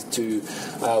tied to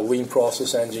lean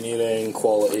process engineering,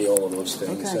 quality, all of those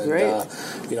things. Okay, great.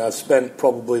 I've spent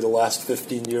probably the last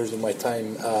 15 years of my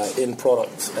time in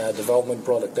product development,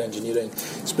 product engineering,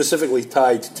 specifically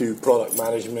tied to product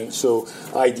management, so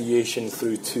ideation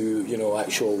through to,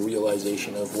 actual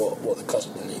realization of what the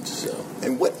customer needs. So.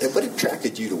 And what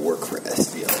attracted you to work for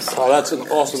SDLC? Oh, that's an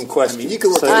awesome question. I mean, you can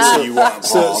look anything you want,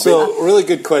 Paul. So really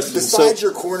good question. Besides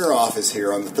your corner office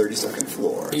here on the 32nd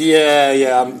floor.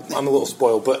 Yeah, I'm a little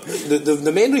spoiled. But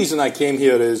the main reason I came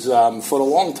here is for a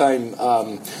long time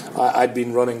I'd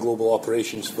been running global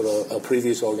operations for a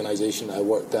previous organization I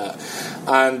worked at.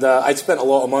 And I'd spent a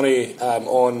lot of money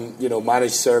on,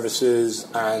 managed services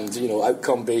and,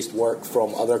 outcome-based work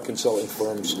from other consulting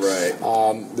firms. Right.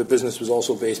 The business was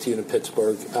also based here in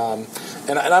Pittsburgh.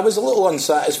 And I was a little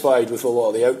unsatisfied with a lot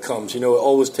of the outcomes. It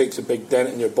always takes a big dent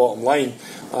in your bottom line,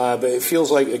 but it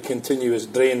feels like a continuous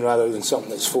drain rather than something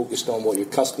that's focused on what your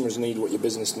customers need, what your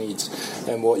business needs,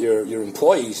 and what your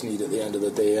employees need at the end of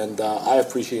the day. And I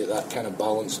appreciate that kind of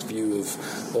balanced view of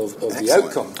the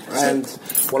outcome. Right. And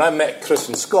when I met Chris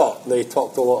and Scott, they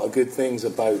talked a lot of good things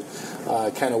about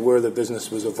kind of where the business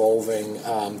was evolving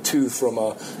to from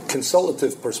a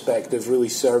consultative perspective, really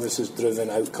services-driven,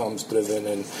 outcomes-driven,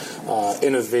 and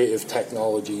innovative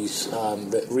technologies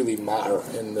that really matter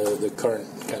in the current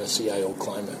kind of CIO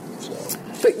climate. So.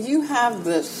 But you have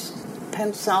this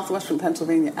Southwestern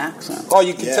Pennsylvania accent. Oh,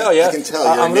 you can tell, yeah. I can tell.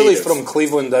 I'm really from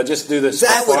Cleveland. I just do this.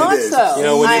 That's what it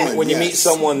is. When you meet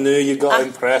someone new, you got to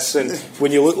impress, and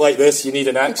when you look like this, you need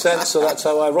an accent. So that's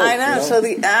how I roll. I know. So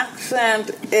the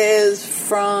accent is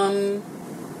from.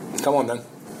 Come on, then.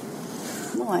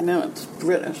 Well, I know it's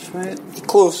British, right?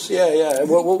 Close, yeah.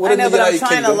 What I know, but I'm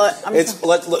trying to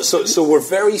look. So we're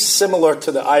very similar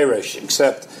to the Irish,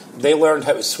 except they learned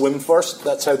how to swim first.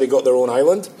 That's how they got their own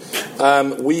island.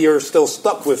 We are still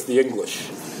stuck with the English.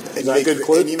 Is that a good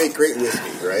clue? And you make great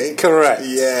whiskey, right? Correct.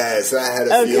 Yes, I had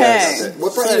a feeling about that.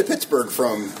 What brought you to Pittsburgh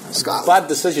from Scotland? Bad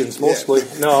decisions, mostly.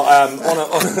 Yeah. No,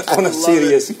 on a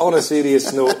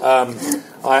serious note,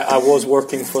 I was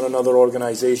working for another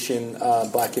organization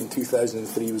back in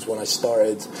 2003 was when I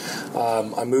started.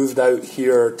 I moved out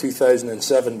here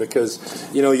 2007 because,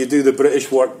 you do the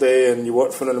British work day and you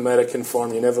work for an American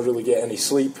firm, you never really get any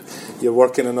sleep. You're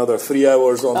working another 3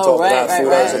 hours on top of that,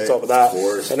 4 hours on top of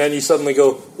that. And then you suddenly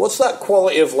go, what's that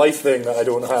quality of life thing that I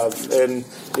don't have? And,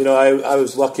 I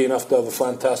was lucky enough to have a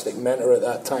fantastic mentor at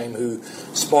that time who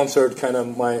sponsored kind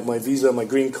of my visa, my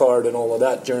green card and all of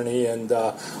that journey. And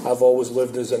I've always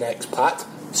lived as an expat.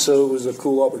 So it was a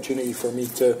cool opportunity for me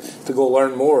to go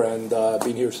learn more, and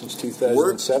been here since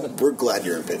 2007. We're glad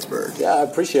you're in Pittsburgh. Yeah, I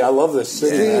appreciate it. I love this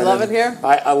city. Do you love it here?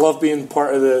 I love being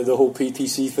part of the whole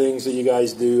PTC things that you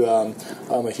guys do.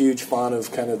 I'm a huge fan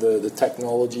of kind of the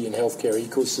technology and healthcare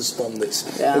ecosystem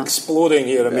that's exploding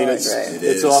here. I mean,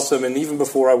 it's awesome. And even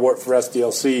before I worked for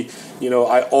SDLC,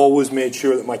 I always made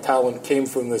sure that my talent came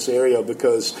from this area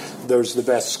because there's the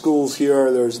best schools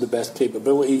here, there's the best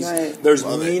capabilities, there's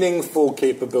meaningful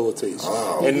capabilities,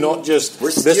 and not just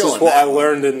this is what I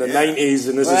learned in the 90s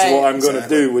and this is what I'm going to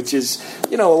do, which is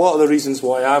a lot of the reasons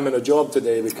why I'm in a job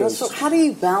today. Because so how do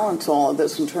you balance all of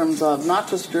this in terms of not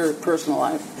just your personal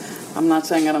life? I'm not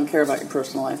saying I don't care about your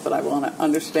personal life, but I want to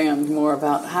understand more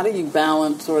about how do you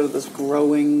balance sort of this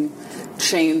growing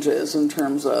changes in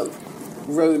terms of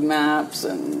roadmaps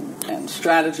and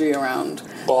strategy around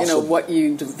what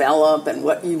you develop and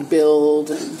what you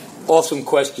build. Awesome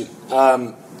question.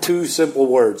 2 simple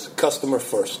words: customer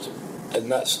first,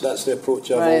 and that's the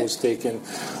approach I've always taken.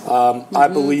 I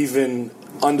believe in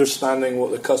understanding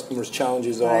what the customer's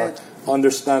challenges are,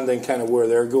 understanding kind of where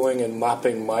they're going, and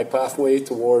mapping my pathway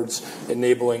towards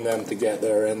enabling them to get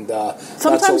there. And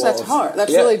sometimes that's hard.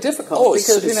 That's really difficult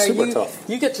because it's super tough.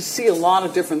 You get to see a lot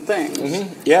of different things,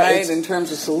 right? In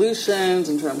terms of solutions,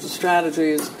 in terms of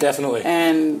strategies, definitely.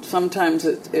 And sometimes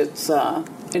it's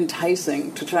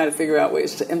enticing to try to figure out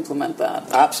ways to implement that.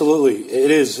 Absolutely, it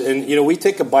is. And we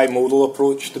take a bimodal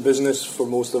approach to business for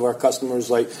most of our customers.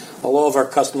 Like a lot of our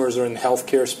customers are in the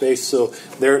healthcare space, so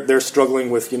they're struggling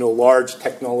with large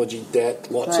technology debt,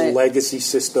 lots of legacy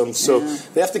systems. So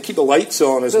they have to keep the lights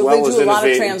on as well as innovating. They do a lot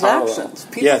of transactions.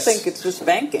 People think it's just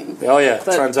banking. Oh yeah,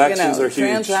 but, transactions are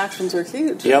huge. Transactions are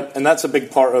huge. Yep, and that's a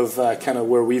big part of kind of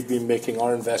where we've been making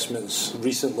our investments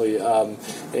recently.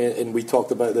 And we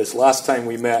talked about this last time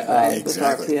we met.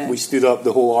 We stood up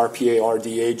the whole RPA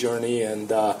RDA journey, and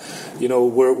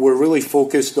we're really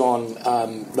focused on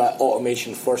that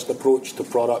automation first approach to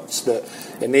products that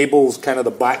enables kind of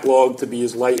the backlog to be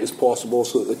as light as possible,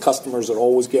 so that the customers are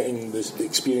always getting the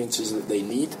experiences that they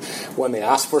need. When they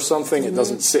ask for something, it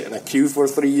doesn't sit in a queue for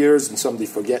 3 years and somebody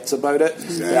forgets about it.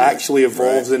 It actually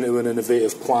evolves into an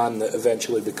innovative plan that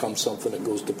eventually becomes something that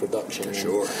goes to production. For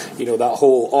sure. And, that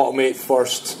whole automate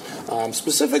first,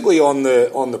 specifically on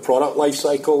the product life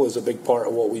cycle, is a big part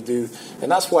of what we do, and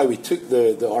that's why we took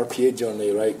the RPA journey,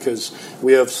 right? Because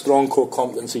we have strong core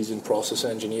competencies in process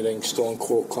engineering, strong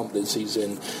core competencies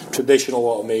in traditional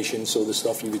automation, so the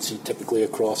stuff you would see typically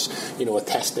across a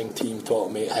testing team to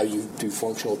automate how you do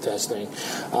functional testing,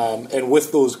 and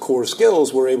with those core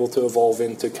skills we're able to evolve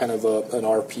into kind of an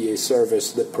RPA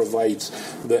service that provides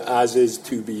the as is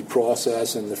to be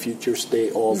process and the future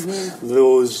state of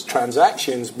those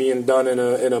transactions being done in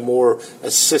a more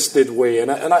assisted way.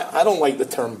 And I don't like the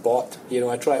term bot.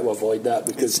 I try to avoid that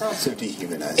because it sounds so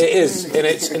dehumanizing. It is,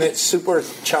 and it's super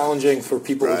challenging for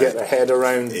people to get their head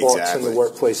around bots in the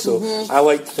workplace. So I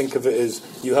like to think of it as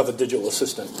you have a digital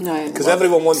assistant, because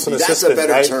everyone wants an assistant. That's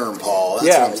a better term, Paul. That's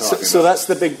what I'm talking about. So that's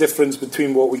the big difference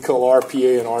between what we call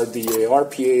RPA and RDA.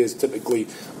 RPA is typically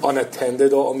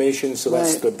unattended automation, so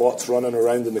that's the bots running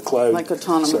around in the cloud, like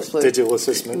autonomously. Digital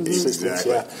assistants,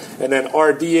 and then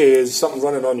RDA is something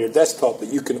running on your desktop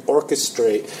that you can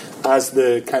orchestrate as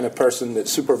the kind of person that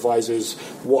supervises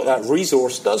what that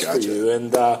resource does for you.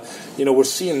 And we're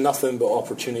seeing nothing but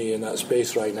opportunity in that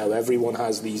space right now. Everyone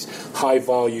has these high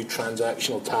value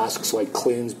transactional tasks like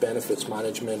claims, benefits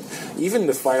management, even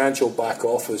the financial back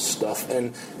office stuff,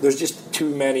 and there's just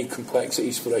too many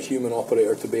complexities for a human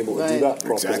operator to be able to do that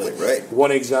properly.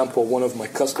 One example, one of my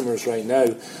customers right now,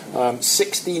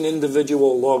 16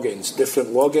 individual logins, different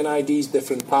login IDs,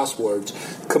 different passwords,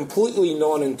 completely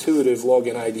non-intuitive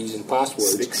login IDs and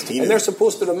passwords. 16. And they're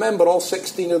supposed to remember all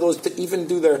 16 of those to even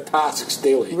do their tasks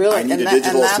daily. Really? I need a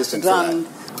digital assistant for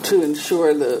that. To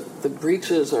ensure the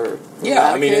breaches are eradicated?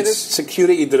 I mean, it's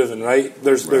security driven, right?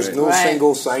 There's no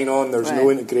single sign-on, there's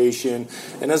no integration,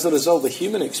 and as a result, the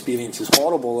human experience is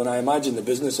horrible, and I imagine the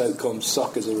business outcomes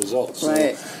suck as a result. So,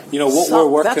 what we're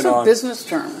working on... That's a business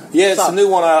term. Yeah, it's a new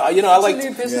one. I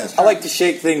like to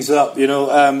shake things up.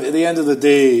 At the end of the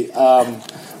day,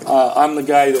 I'm the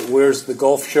guy that wears the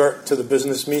golf shirt to the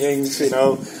business meetings,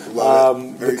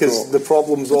 because the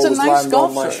problems always land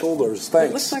on my shoulders. Thanks.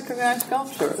 It looks like a nice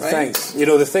golf shirt, right? Thanks.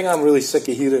 The thing I'm really sick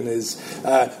of hearing is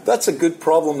that's a good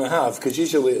problem to have, because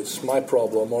usually it's my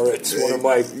problem or it's one of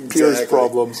my peers'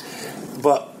 problems.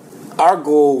 But our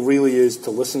goal really is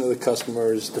to listen to the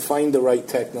customers, to find the right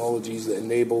technologies that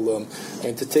enable them,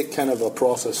 and to take kind of a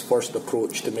process-first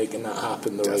approach to making that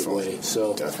happen the right way.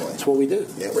 So that's what we do.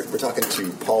 Yeah, we're talking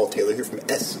to Paul Taylor here from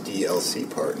SDLC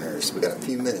Partners. We've got a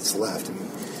few minutes left, and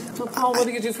So, Paul, what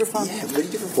do you do for fun? Yeah, what do you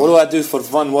do for fun? What do I do for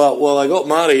fun? Well, I got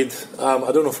married.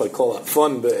 I don't know if I'd call that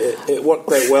fun, but it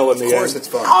worked out well in the end. Of course it's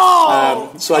fun.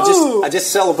 I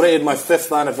just celebrated my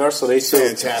 5th anniversary. So,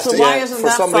 Fantastic. So why isn't for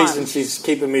that some fun? reason she's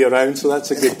keeping me around, so that's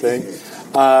a good thing.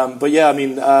 But yeah, I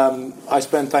mean, I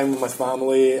spend time with my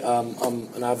family. I'm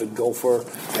an avid golfer,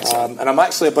 and I'm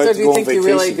actually about So to do go you on think vacation.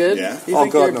 you're really good? Yeah. You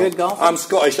think God, you're a no. good golfer? I'm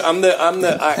Scottish. I'm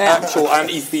the actual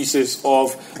antithesis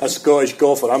of a Scottish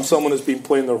golfer. I'm someone who's been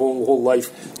playing their whole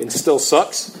life and still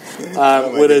sucks.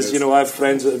 Whereas, goodness. I have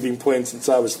friends that have been playing since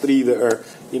I was 3 that are,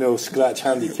 scratch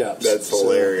handicaps. That's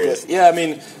hilarious. But, yeah, I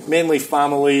mean, mainly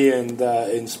family and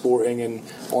in sporting. And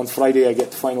on Friday, I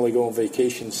get to finally go on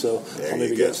vacation, so There I'll you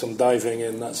maybe go. get some diving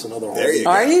in. That's another hobby. There you go.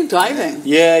 Are you diving?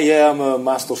 Yeah, I'm a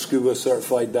master scuba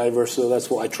certified diver, so that's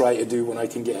what I try to do when I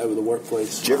can get out of the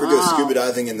workplace. Did you ever go scuba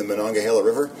diving in the Monongahela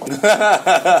River?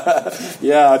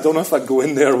 Yeah, I don't know if I'd go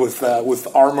in there with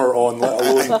armor on, let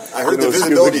alone. I heard the scuba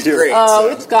visibility's gear. great. Oh,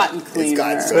 so it's gotten cleaner. It's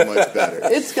gotten so much better.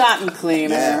 It's gotten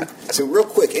cleaner. Yeah. So real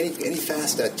quick, any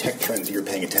fast tech trends that you're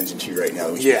paying attention to right now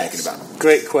that we should be thinking about?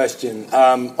 Great question.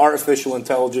 Artificial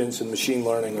intelligence and machine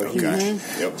learning are huge.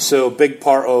 Yep. So big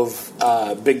part of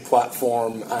big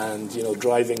platform and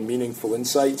driving meaningful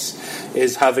insights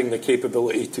is having the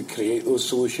capability to create those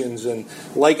solutions. And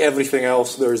like everything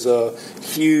else, there's a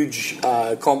huge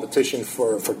competition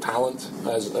for talent,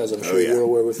 as I'm sure you're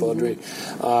aware with Audrey.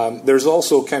 There's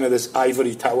also kind of this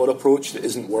ivory tower approach that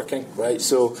isn't working, right?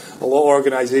 So a lot of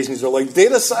organizations are like,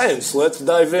 data science, let's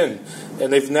dive in.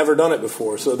 And they've never done it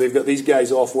before. So they've got these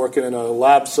guys off working in a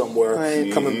lab somewhere,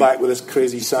 coming back with this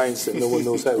crazy science that no one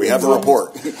knows how to do. We have a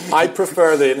report. I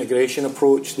prefer the integration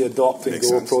approach, the adopt and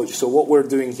go approach. So what we're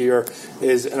doing here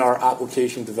is in our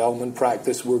application development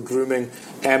practice, we're grooming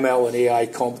ML and AI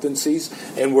competencies,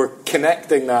 and we're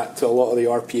connecting that to a lot of the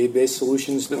RPA-based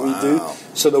solutions that we do,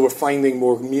 so that we're finding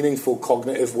more meaningful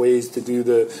cognitive ways to do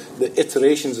the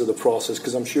iterations of the process.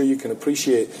 Because I'm sure you can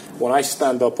appreciate when I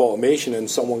stand up automation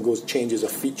and someone changes a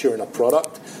feature in a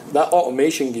product, that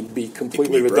automation can be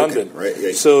completely redundant. Broken, right?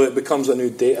 Yeah. So it becomes a new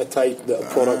data type that a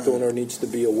product owner needs to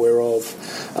be aware of.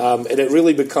 And it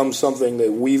really becomes something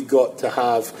that we've got to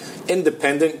have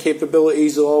independent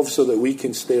capabilities of so that we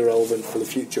can stay relevant for the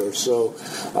future. So,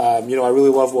 I really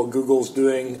love what Google's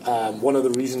doing. One of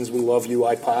the reasons we love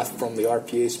UiPath from the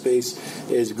RPA space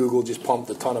is Google just pumped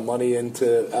a ton of money into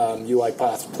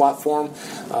UiPath's platform.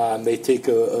 They take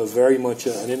a very much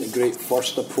an integrate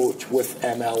first approach with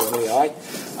ML and AI.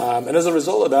 And as a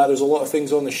result of that, there's a lot of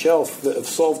things on the shelf that have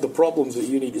solved the problems that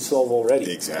you need to solve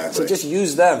already. Exactly. So just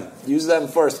use them. Use them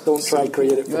first. Don't try to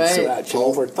create it from Right. scratch. And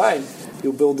over time,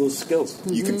 you'll build those skills.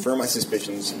 You confirm my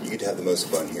suspicions. You get to have the most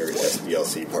fun here at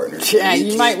SDLC Partners. Yeah,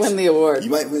 We you might can't- win the award. You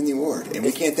might win the award. And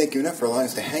we can't thank you enough for allowing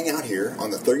us to hang out here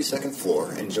on the 32nd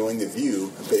floor, enjoying the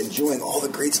view, but enjoying all the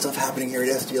great stuff happening here at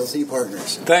SDLC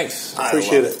Partners. Thanks. I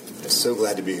Appreciate love it. I'm so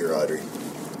glad to be here, Audrey.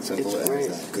 Simple as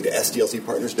that. Go to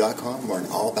SDLCpartners.com, learn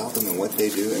all about them and what they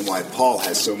do and why Paul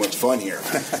has so much fun here.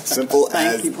 Simple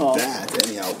Thank as you, Paul. that.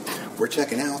 Anyhow, we're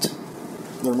checking out.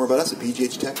 Learn more about us at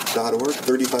pghtech.org.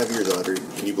 35 years, Audrey.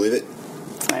 Can you believe it?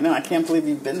 I know. I can't believe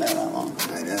you've been there that long.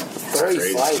 I know. It's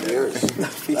 35 crazy. years.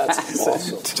 That's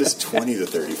awesome. Just 20 to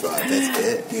 35. That's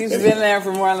it. He's been there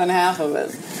for more than half of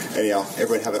it. Anyhow,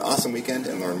 everyone have an awesome weekend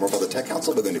and learn more about the Tech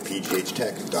Council by going to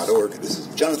pghtech.org. This is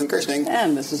Jonathan Kirsting.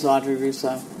 And this is Audrey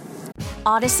Russo.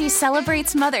 Odyssey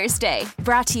celebrates Mother's Day,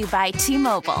 brought to you by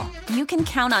T-Mobile. You can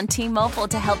count on T-Mobile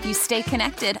to help you stay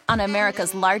connected on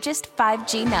America's largest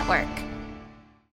 5G network.